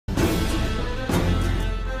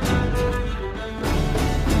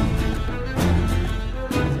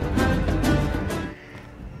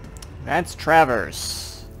That's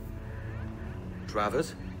Travers.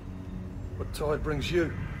 Travers? What tide brings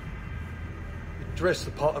you? You dress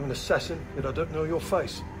the part of an assassin, yet I don't know your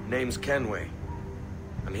face. Name's Kenway.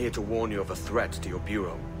 I'm here to warn you of a threat to your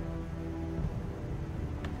bureau.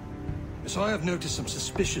 Yes, I have noticed some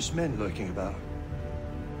suspicious men lurking about.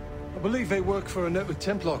 I believe they work for a noted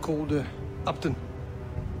Templar called Upton.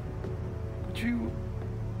 Could you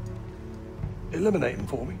eliminate him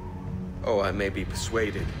for me? Oh, I may be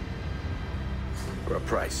persuaded. For a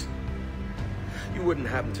price. You wouldn't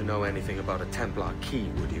happen to know anything about a Templar Key,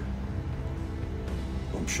 would you?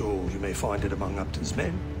 I'm sure you may find it among Upton's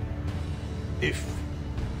men. If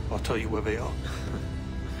I'll tell you where they are.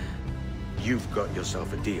 You've got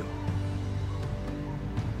yourself a deal.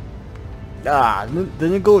 Ah, the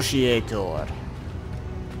negotiator.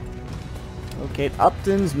 Okay,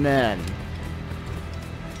 Upton's men.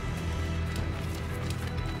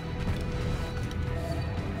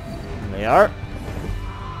 There they are.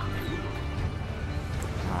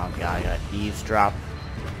 Oh god, I gotta eavesdrop.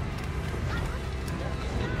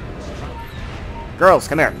 Girls,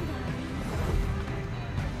 come here.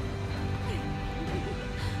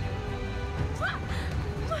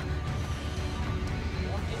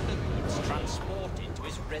 Transported to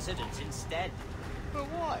his residence instead. But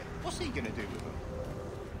why? What's he gonna do with them?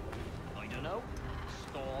 I don't know.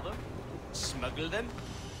 Store them? Smuggle them?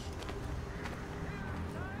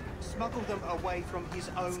 Smuggle them away from his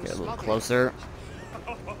own Get a little smuggling. closer.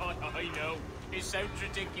 I know. It sounds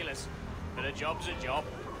ridiculous. But a job's a job.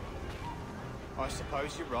 I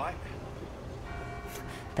suppose you're right.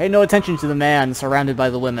 Pay no attention to the man surrounded by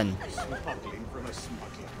the women. Smuggling from a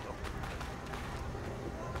smuggler.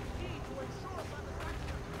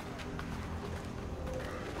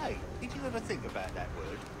 Hey, did you ever think about that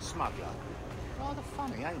word, smuggler? Rather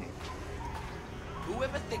funny, ain't it?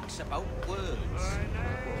 Whoever thinks about words.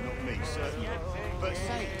 Well, not me, certainly. But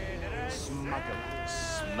say it. Smuggler.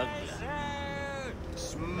 Smuggler.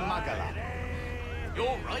 Smuggler.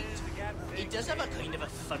 You're right. It does have a kind of a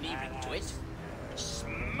funny ring to it.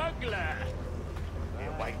 Smuggler.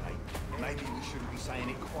 Here, wait, mate. Maybe we shouldn't be saying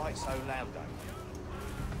it quite so loud,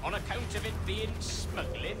 though. On account of it being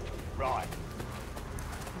smuggling. Right.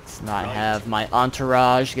 Let's not have my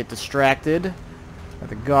entourage get distracted by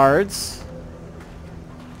the guards.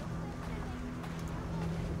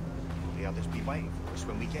 The others be waiting for us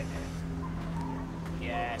when we get there.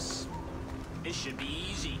 Yes. This should be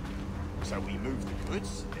easy. So we move the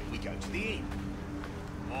goods, then we go to the inn.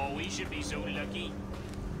 Oh, we should be so lucky.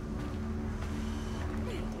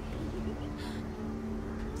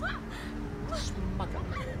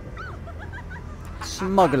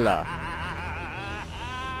 Smuggler.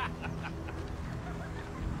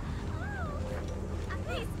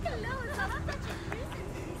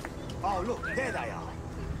 Oh, look, there they are.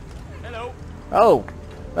 Hello. Oh.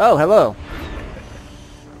 Oh, hello.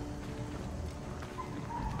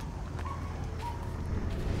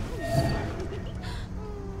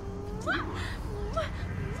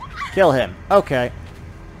 Kill him. Okay.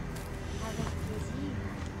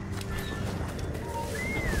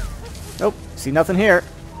 Nope. See nothing here.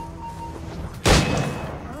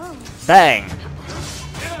 Bang.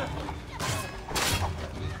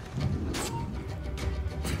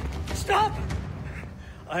 Stop!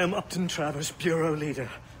 I am Upton Travers, bureau leader.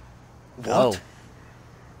 What? Oh.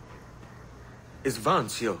 Is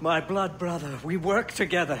Vance your... My blood brother. We work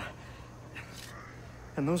together.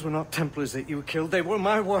 And those were not Templars that you killed. They were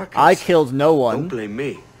my workers. I killed no Don't one. blame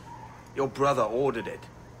me. Your brother ordered it.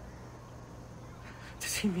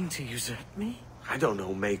 Does he mean to usurp me? I don't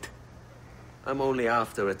know, mate. I'm only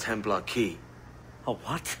after a Templar Key. A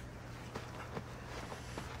what?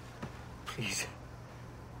 Please.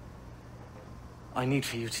 I need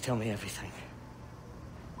for you to tell me everything.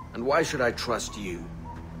 And why should I trust you?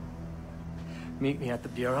 Meet me at the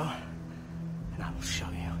bureau, and I will show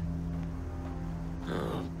you.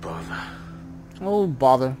 Oh, bother. Oh,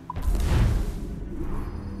 bother.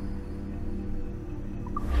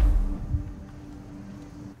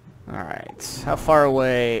 Alright, how far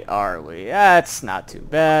away are we? That's not too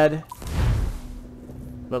bad.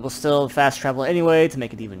 But we'll still fast travel anyway to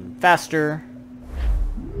make it even faster.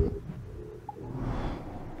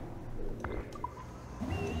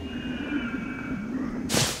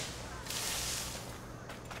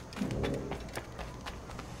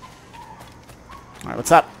 Alright,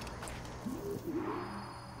 what's up?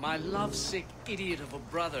 My lovesick idiot of a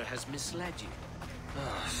brother has misled you.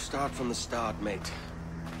 Start from the start, mate.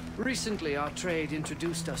 Recently, our trade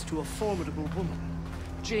introduced us to a formidable woman,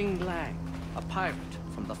 Jing Lang, a pirate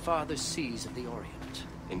from the farthest seas of the Orient.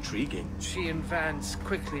 Intriguing. She and Vance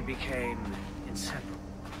quickly became inseparable.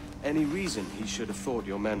 Any reason he should have thought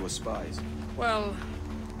your men were spies? Well,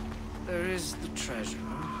 there is the treasure.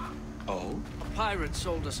 Oh? A pirate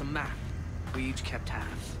sold us a map. We each kept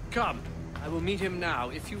half. Come, I will meet him now.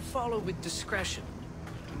 If you follow with discretion,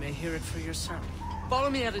 you may hear it for yourself. Follow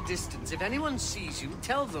me at a distance. If anyone sees you,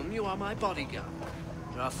 tell them you are my bodyguard.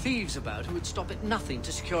 There are thieves about who would stop at nothing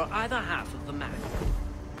to secure either half of the map.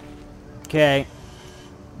 Okay.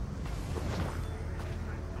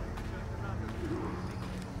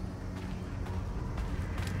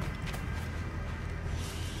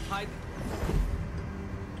 Hide.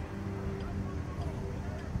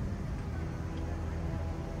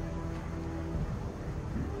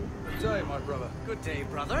 Good day, my brother. Good day,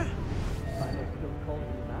 brother.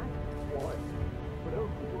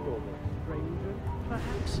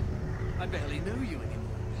 Perhaps. I barely know you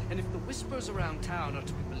anymore. And if the whispers around town are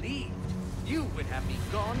to be believed, you would have me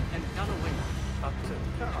gone and done away with. Upton,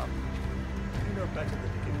 come. You know better than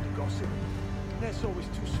to give it to gossip. Nassau is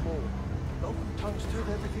too small. Local tongues turn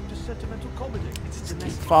everything to sentimental comedy. It's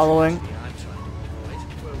domestic following. tragedy I'm trying to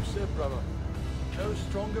avoid. Well said, brother. No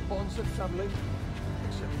stronger bonds than family,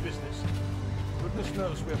 except business. Goodness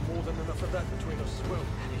knows we have more than enough of that between us as well.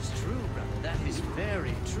 That is true, brother. That is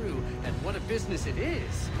very true. And what a business it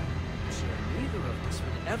is. I'm sure neither of us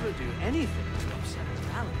would ever do anything to upset the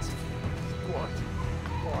balance. What?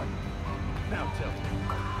 Why? Now tell me.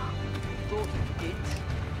 Thought it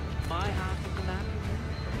my half of the map?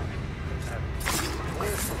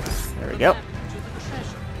 There we go. To the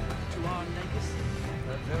treasure, to our legacy.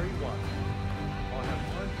 That very one. I have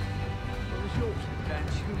mine. Where is yours?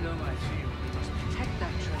 Vance, you know I feel we must protect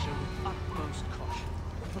that treasure with utmost caution.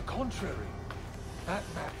 On the contrary, that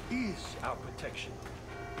map is our protection.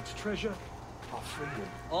 Its treasure, our freedom.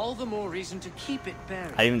 All the more reason to keep it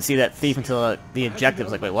buried. I didn't even see that thief until the objective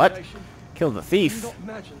was like, wait, what? Kill the Do thief. not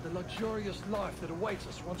imagine the luxurious life that awaits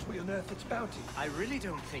us once we unearth its bounty. I really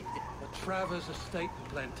don't think that... The Travers estate and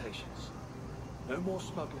plantations. No more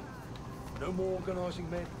smuggling. No more organizing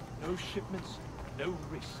men. No shipments. No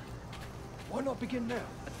risk. Why not begin now?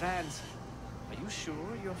 Vance, are you sure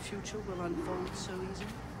your future will unfold so easily?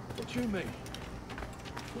 What do you mean?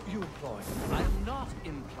 What are you implying? I am not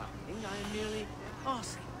implying, I am merely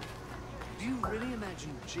asking. Do you really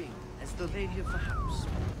imagine Jing as the lady of the house?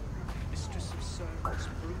 Mistress of servants,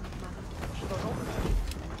 brood mother? Should I not imagine?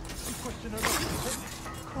 You question her not,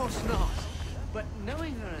 Of course not. But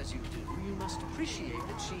knowing her as you do, you must appreciate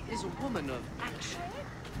that she is a woman of action.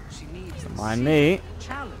 She needs the Mind me.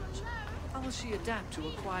 challenge. How will she adapt to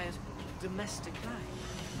a quiet, domestic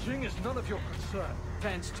life? Jing is none of your concern.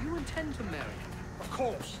 Vance, do you intend to marry her? Of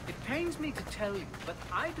course. It pains me to tell you, but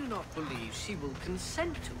I do not believe she will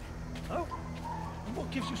consent to it. Oh? And what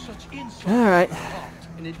gives you such insight? All right. into her heart?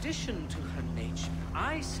 In addition to her nature,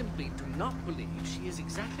 I simply do not believe she is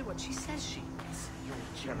exactly what she says she is.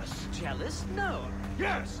 You're jealous. Jealous? No.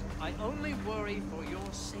 Yes! I only worry for your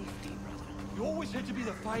safety, brother. You always had to be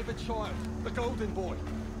the favored child, the golden boy.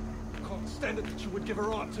 I can't stand it that you would give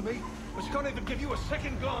her up to me, but she can't even give you a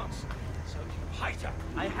second glance. So you hate her.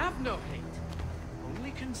 I have no hate,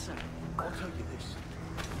 only concern. I'll tell you this.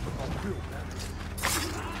 I will marry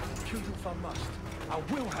you. Kill you if I must. I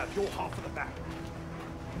will have your half of the map.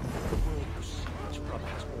 The world will see which brother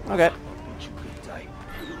has more. Okay. I'll bid you good day.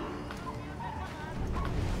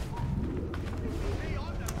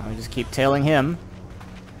 I'll just keep tailing him.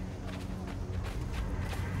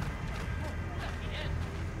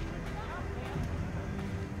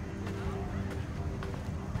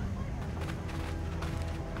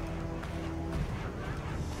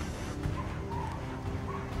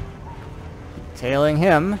 Tailing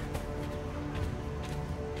him.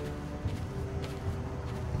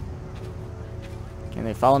 Can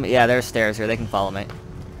they follow me? Yeah, there's stairs here. They can follow me.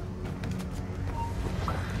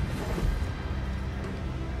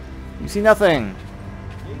 You see nothing.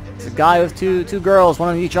 It's a guy with two girls, one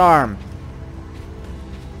on each arm.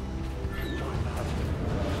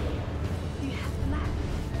 You have the map.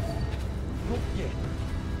 Not yet.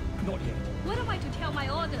 Not yet. What am I to tell my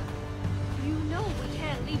order? You know we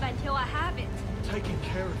can't leave until I have it. Taking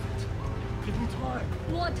care of it. Give me time.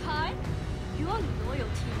 More time? Your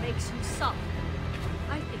loyalty makes you soft.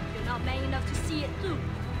 I think you're not man enough to see it through.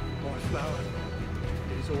 My flower.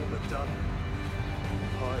 It is all but done.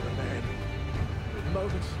 I, the man. In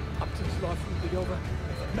moments, Upton's life will be over,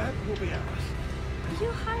 and the map will be ours.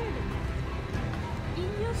 You hired a man.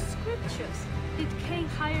 In your scriptures, did Cain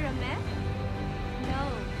hire a man?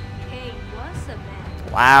 No, Cain was a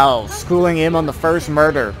man. Wow, schooling him on the first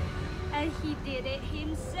murder. And he did it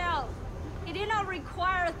himself. He did not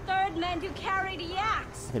require a third man to carry the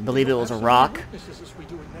axe. I believe it was a rock. Witnesses as we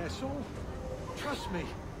do in Nassau. Trust me,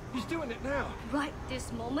 He's doing it now. Right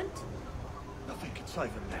this moment? Nothing can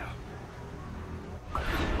save him now.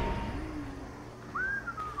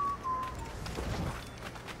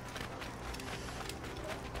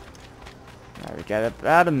 Alright, we got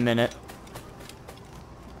about a minute.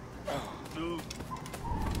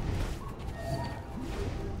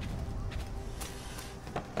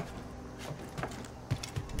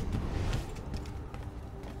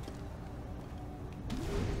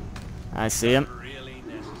 I see him.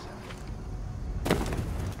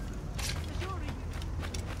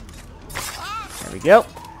 There we go.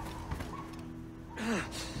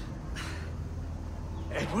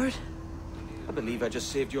 Edward? I believe I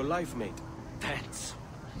just saved your life, mate. Thanks.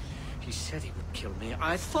 He said he would kill me.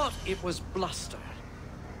 I thought it was bluster.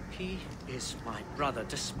 He is my brother.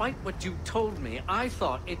 Despite what you told me, I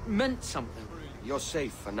thought it meant something. You're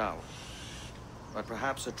safe for now. But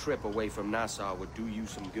perhaps a trip away from Nassau would do you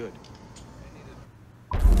some good.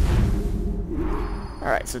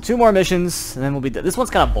 Alright, so 2 more missions, and then we'll be done. This one's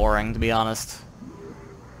kind of boring, to be honest.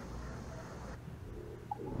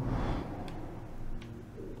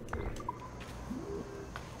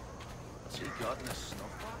 What's he got in a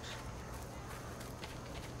snuff box?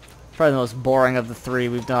 Probably the most boring of the 3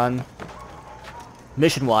 we've done.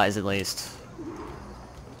 Mission-wise, at least.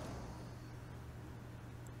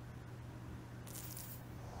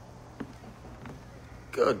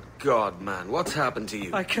 Good God, man. What's happened to you?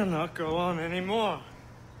 I cannot go on anymore.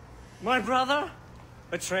 My brother?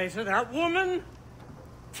 A traitor? That woman?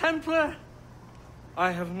 Templar? I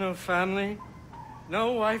have no family.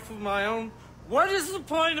 No wife of my own. What is the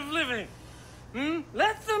point of living?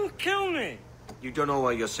 Let them kill me. You don't know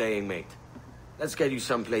what you're saying, mate. Let's get you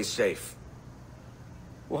someplace safe.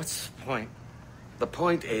 What's the point? The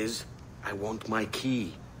point is, I want my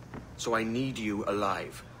key. So I need you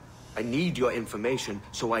alive. I need your information,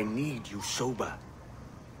 so I need you sober.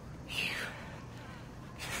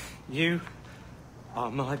 You are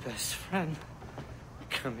my best friend.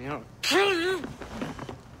 Come here, I'll kill you!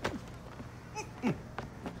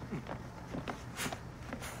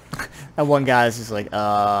 That one guy is just like,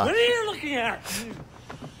 What are you looking at?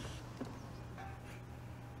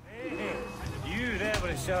 Hey, you there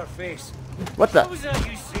with a sharp face. What the? What was that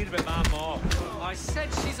you said about my mom? I said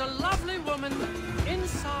she's a lovely woman,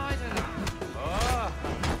 inside and out. Oh,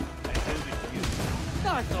 and how did you?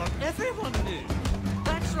 I thought everyone knew.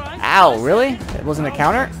 That's right. Ow, really? It wasn't a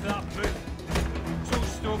counter? What's that book? Two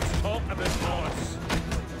Stokes talk about Morris.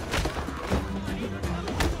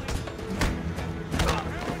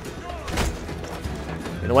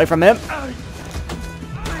 Get away from him.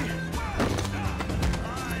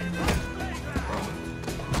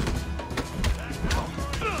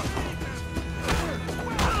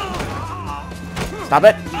 Stop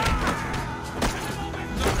it.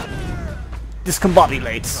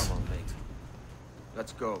 Discombobulates. Come on, mate.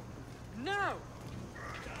 Let's go. No!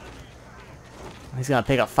 He's gonna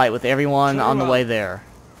pick a fight with everyone on the way there.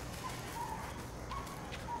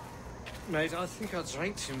 Mate, I think I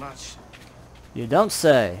drank too much. You don't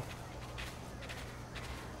say.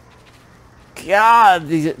 God,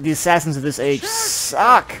 the assassins of this age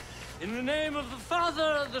suck. In the name of the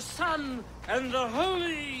Father, the Son, and the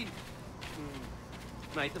Holy...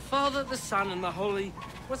 Mate, the Father, the Son, and the Holy...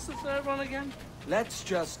 What's the third one again? Let's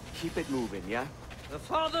just keep it moving, yeah? The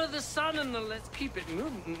Father, the Son, and the... Let's keep it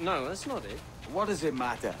moving. No, that's not it. What does it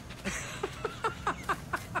matter?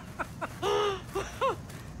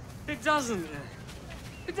 It doesn't.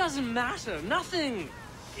 It doesn't matter. Nothing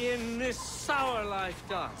in this sour life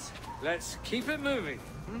does. Let's keep it moving.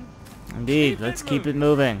 Indeed, let's keep it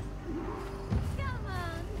moving.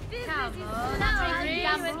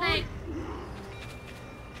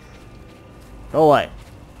 Go away.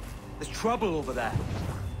 There's trouble over there.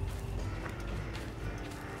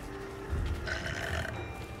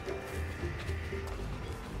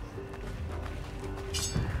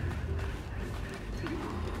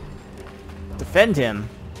 Defend him?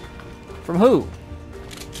 From who?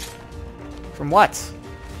 From what?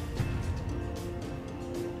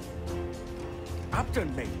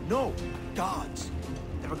 Upton, mate, no. Guards.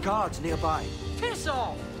 There are guards nearby. Piss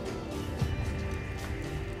off!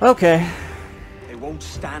 Okay. They won't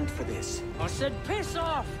stand for this. I said piss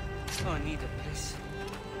off! I need a piss.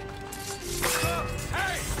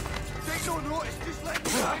 Hey! Take no notice, just let me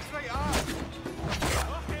straight out.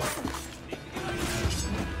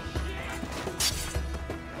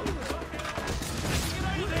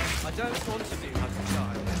 I don't want to be like a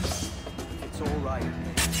child. It's all right.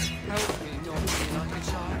 Help me not be like a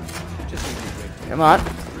child. Just a little bit. Come on.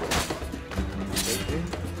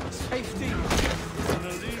 Safety.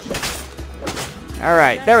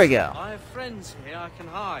 Alright, there we go. I have friends here. I can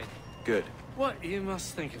hide. Good. What you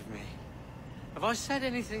must think of me? Have I said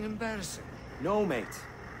anything embarrassing? No, mate.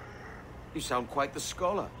 You sound quite the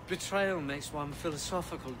scholar. Betrayal makes one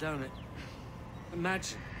philosophical, don't it?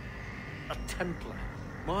 Imagine a Templar,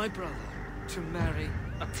 my brother, to marry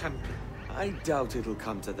a Templar. I doubt it'll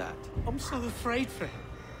come to that. I'm so afraid for him.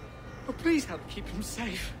 Oh, please help keep him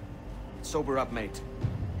safe. Sober up, mate.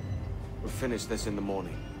 We'll finish this in the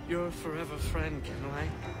morning. You're a forever friend, Kenway.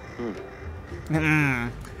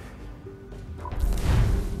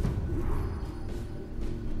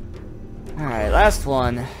 Alright, last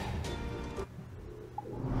one.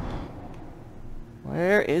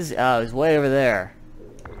 Where is... Oh, he's way over there.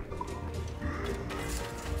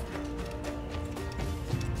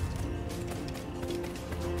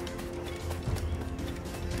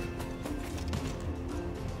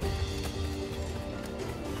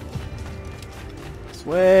 It's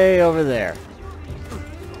way over there.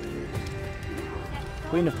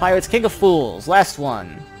 Queen of Pirates, King of Fools. Last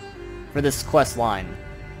one for this quest line.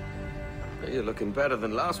 You're looking better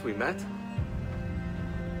than last we met.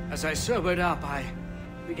 As I sobered up, I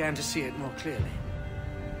began to see it more clearly.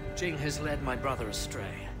 Jing has led my brother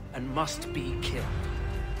astray, and must be killed.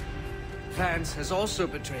 Vance has also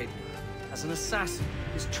betrayed me. As an assassin,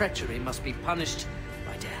 his treachery must be punished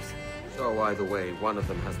by death. So either way, one of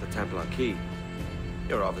them has the Templar Key.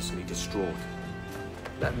 You're obviously distraught.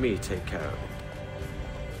 Let me take care of it.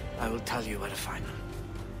 I will tell you where to find them.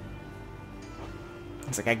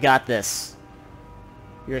 It's like, I got this.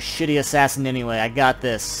 You're a shitty assassin anyway, I got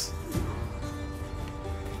this.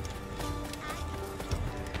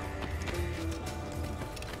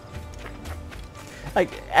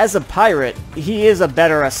 Like, as a pirate, he is a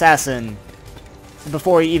better assassin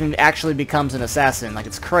before he even actually becomes an assassin. Like,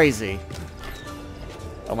 it's crazy.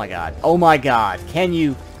 Oh my god. Oh my god. Can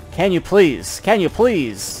you please? Can you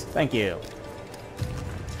please? Thank you.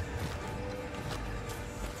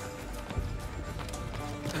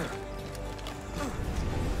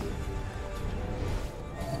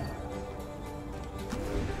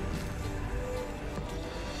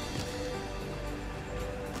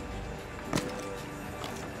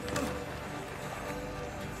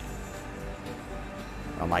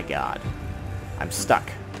 Oh my god. I'm stuck.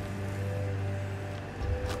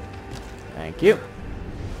 Thank you.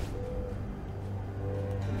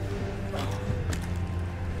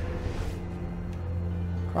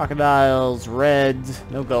 Crocodiles, red,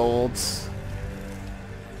 no golds.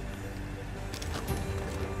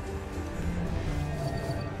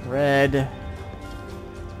 Red.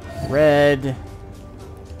 Red.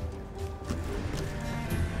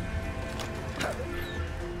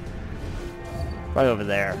 Right over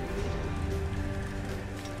there.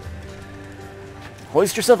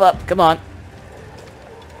 Hoist yourself up. Come on.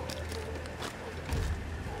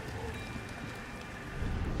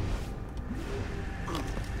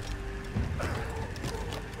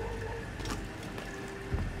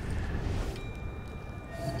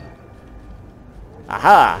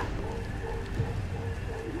 Aha!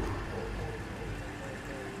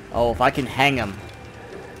 Oh, if I can hang him.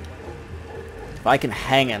 If I can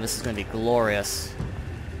hang him, this is going to be glorious.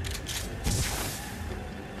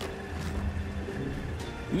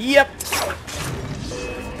 Yep!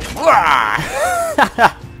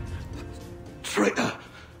 Traitor!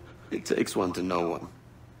 It takes one to know one.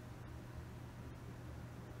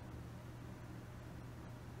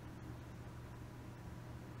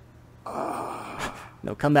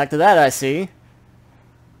 No come back to that, I see.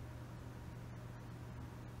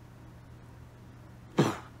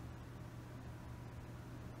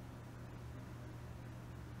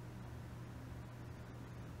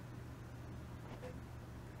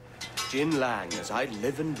 Jin Lang, as I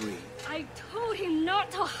live and breathe. I told him not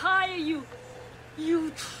to hire you.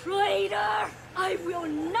 You traitor! I will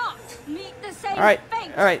not meet the same fate.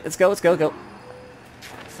 Alright, let's go, go.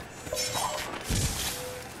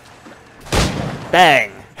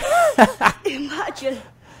 Bang! Imagine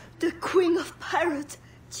the Queen of Pirates,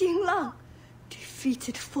 Jin Lang,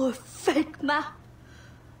 defeated for a fake map.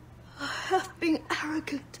 I have been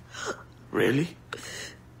arrogant. Really?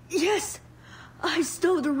 Yes, I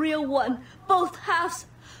stole the real one, both halves.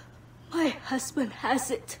 My husband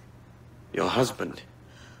has it. Your husband?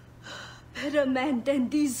 Better man than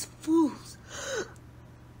these fools.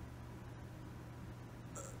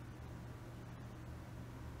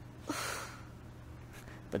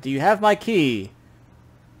 But do you have my key?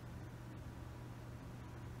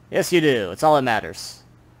 Yes, you do. It's all that matters.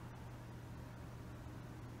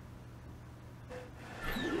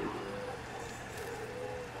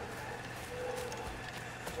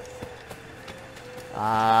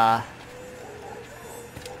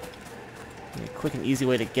 A quick and easy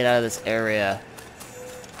way to get out of this area.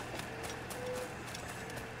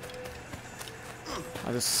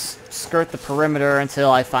 I'll just skirt the perimeter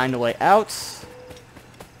until I find a way out. It's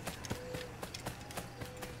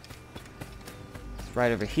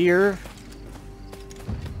right over here.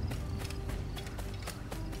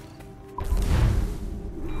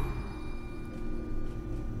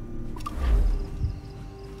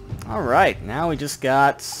 Alright, now we just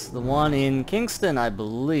got the one in Kingston, I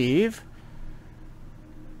believe.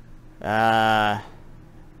 I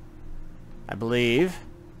believe.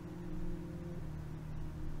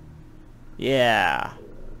 Yeah.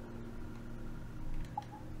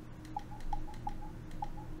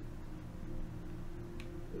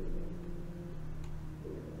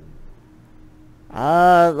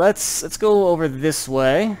 Let's go over this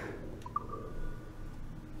way.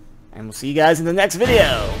 And we'll see you guys in the next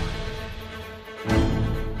video.